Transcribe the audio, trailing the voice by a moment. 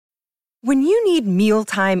When you need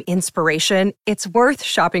mealtime inspiration, it's worth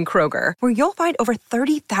shopping Kroger, where you'll find over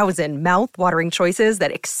 30,000 mouth-watering choices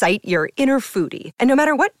that excite your inner foodie. And no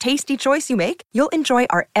matter what tasty choice you make, you'll enjoy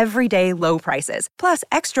our everyday low prices, plus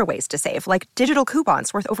extra ways to save, like digital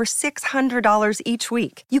coupons worth over $600 each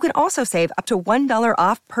week. You can also save up to $1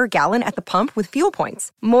 off per gallon at the pump with fuel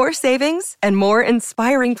points. More savings and more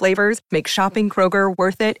inspiring flavors make shopping Kroger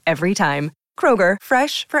worth it every time. Kroger,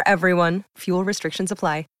 fresh for everyone. Fuel restrictions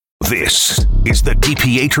apply. This is the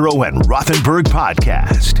DiPietro and Rothenberg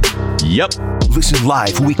podcast. Yep. Listen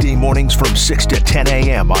live weekday mornings from 6 to 10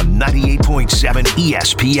 a.m. on 98.7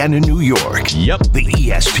 ESPN in New York. Yep. The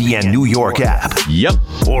ESPN New York app. Yep.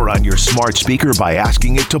 Or on your smart speaker by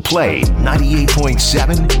asking it to play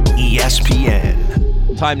 98.7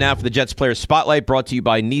 ESPN. Time now for the Jets Player Spotlight, brought to you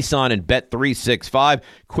by Nissan and Bet365.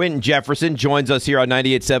 Quinton Jefferson joins us here on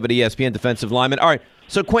 98.7 ESPN, defensive lineman. All right,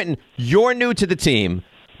 so Quinton, you're new to the team,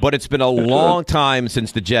 but it's been a long time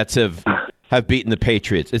since the Jets have beaten the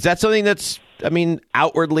Patriots. Is that something that's,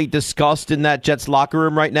 outwardly discussed in that Jets locker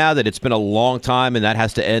room right now, that it's been a long time and that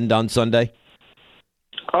has to end on Sunday?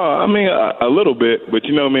 A little bit, but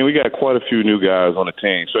we got quite a few new guys on the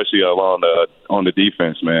team, especially on the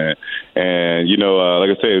defense, man. And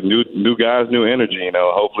like I said, new guys, new energy.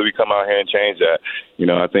 Hopefully we come out here and change that.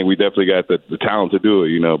 I think we definitely got the talent to do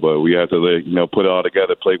it. But we have to put it all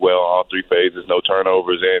together, play well on all three phases, no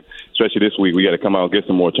turnovers, and especially this week we got to come out and get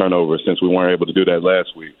some more turnovers since we weren't able to do that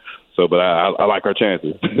last week. So, but I like our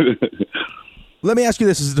chances. Let me ask you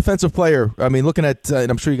this: as a defensive player, looking at, and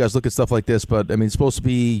I'm sure you guys look at stuff like this, but it's supposed to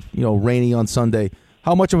be, rainy on Sunday.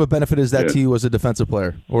 How much of a benefit is that to you as a defensive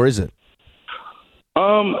player, or is it?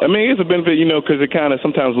 It's a benefit, because it kind of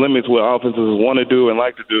sometimes limits what offenses want to do and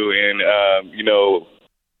like to do, and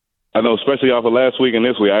I know, especially off of last week and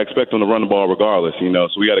this week, I expect them to run the ball regardless,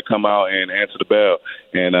 so we got to come out and answer the bell.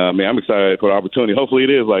 And, I'm excited for the opportunity. Hopefully it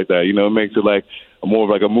is like that. It makes it like more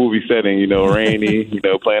of like a movie setting, rainy,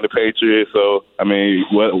 playing the Patriots. So,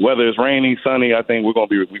 whether it's rainy, sunny, I think we're going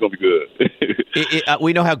to be good.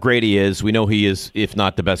 We know how great he is. We know he is, if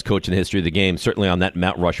not the best coach in the history of the game, certainly on that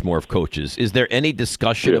Mount Rushmore of coaches. Is there any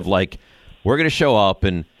discussion of like, we're going to show up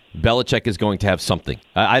and Belichick is going to have something?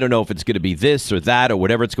 I don't know if it's going to be this or that or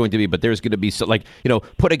whatever it's going to be, but there's going to be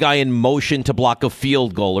put a guy in motion to block a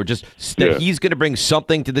field goal, or just he's going to bring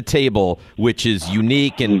something to the table which is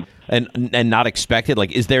unique and not expected.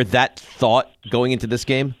 Like, is there that thought going into this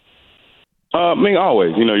game?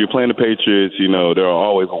 Always. You're playing the Patriots. They're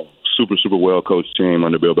always a super, super well-coached team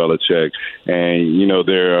under Bill Belichick. And,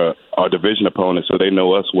 they're our division opponents, so they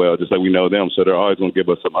know us well, just like we know them. So they're always going to give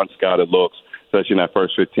us some unscouted looks, especially in that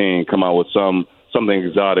first 15, come out with something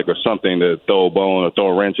exotic or something to throw a bone or throw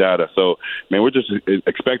a wrench at us. So, we're just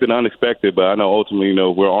expecting the unexpected, but I know ultimately,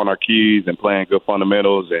 we're on our keys and playing good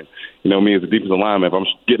fundamentals. And, me as a defensive lineman, if I'm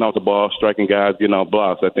getting off the ball, striking guys, getting off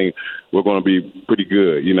blocks, I think we're going to be pretty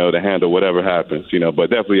good, to handle whatever happens, but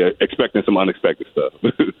definitely expecting some unexpected stuff.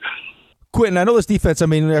 Quinton, I know this defense, I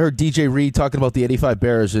heard DJ Reed talking about the 85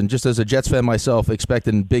 Bears, and just as a Jets fan myself,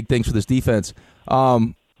 expecting big things for this defense.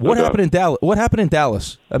 What happened in Dallas? What happened in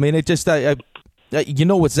Dallas? It just,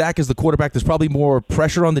 with Zach as the quarterback, there's probably more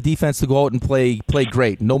pressure on the defense to go out and play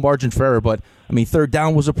great. No margin for error, but third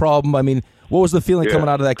down was a problem. What was the feeling coming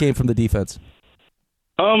out of that game from the defense?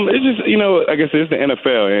 It's just, I guess it's the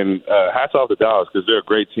NFL, and hats off to Dallas because they're a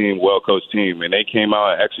great team, well-coached team, and they came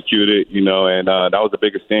out and executed, and that was the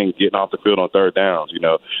biggest thing, getting off the field on third downs.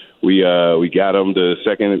 We got them to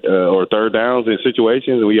second or third downs in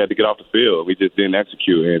situations, and we had to get off the field. We just didn't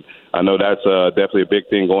execute, and I know that's definitely a big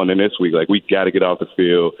thing going in this week. Like, we got to get off the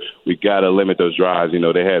field. We got to limit those drives. They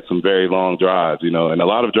had some very long drives, and a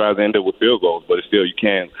lot of drives ended with field goals, but still you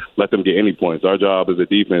can't let them get any points. Our job as a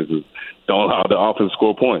defense is don't allow the offense to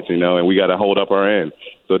score points, and we got to hold up our end.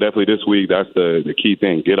 So definitely this week, that's the key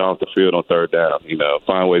thing. Get off the field on third down,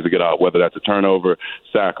 find ways to get out, whether that's a turnover,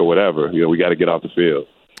 sack, or whatever. We got to get off the field.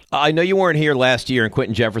 I know you weren't here last year, and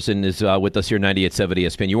Quinton Jefferson is with us here, 98.7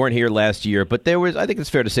 ESPN. You weren't here last year, but I think it's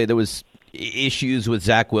fair to say there was issues with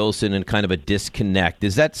Zach Wilson and kind of a disconnect.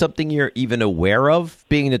 Is that something you're even aware of,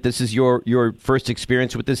 being that this is your first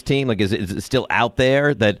experience with this team? Like, is it still out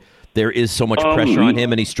there that there is so much pressure on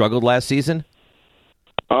him and he struggled last season?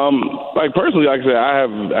 Personally, like I said,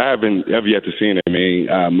 I haven't ever yet to seen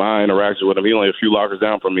it. My interaction with him, he's only a few lockers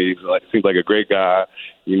down from me. Seems like a great guy.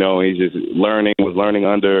 He's just was learning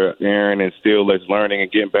under Aaron, and still is learning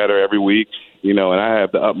and getting better every week. And I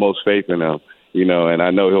have the utmost faith in him. And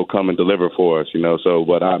I know he'll come and deliver for us. So,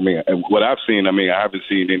 but what I've seen, I haven't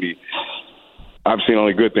seen any. I've seen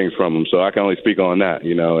only good things from him, so I can only speak on that.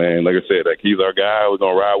 And like I said, he's our guy. We're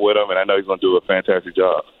gonna ride with him, and I know he's gonna do a fantastic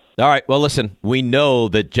job. All right. Well, listen, we know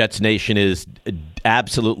that Jets Nation is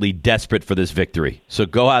absolutely desperate for this victory. So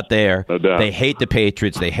go out there. No doubt. They hate the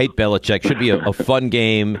Patriots. They hate Belichick. Should be a fun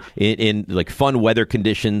game in like fun weather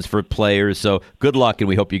conditions for players. So good luck, and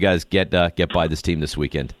we hope you guys get by this team this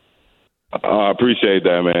weekend. I appreciate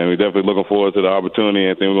that, man. We're definitely looking forward to the opportunity,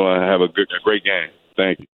 and think we're going to have a great game.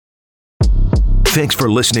 Thank you. Thanks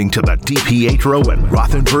for listening to the DiPietro and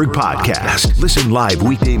Rothenberg podcast. Listen live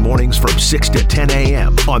weekday mornings from 6 to 10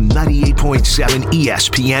 a.m. on 98.7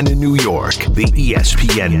 ESPN in New York, the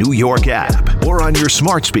ESPN New York app, or on your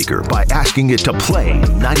smart speaker by asking it to play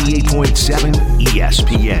 98.7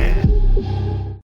 ESPN.